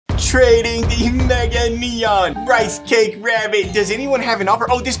trading the Mega Neon Rice Cake Rabbit. Does anyone have an offer?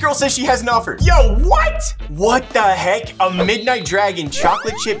 Oh, this girl says she has an offer. Yo, what? What the heck? A Midnight Dragon,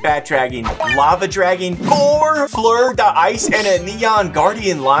 Chocolate Chip Bat Dragon, Lava Dragon, 4 Fleur de Ice, and a Neon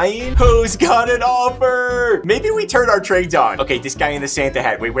Guardian Lion? Who's got an offer? Maybe we turn our trades on. Okay, this guy in the Santa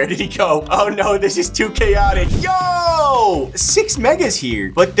hat. Wait, where did he go? Oh no, this is too chaotic. Yo! 6 megas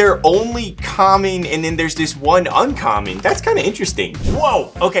here, but they're only common, and then there's this one uncommon. That's kind of interesting.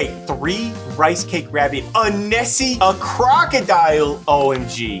 Whoa, okay, 3 Rice Cake Rabbit, a Nessie, a Crocodile.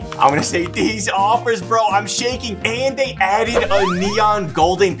 OMG. I'm gonna say these offers, bro. I'm shaking. And they added a Neon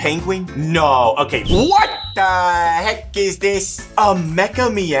Golden Penguin. No, okay. What the heck is this? A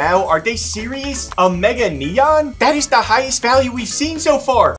Mecha Meow? Are they serious? A Mega Neon? That is the highest value we've seen so far.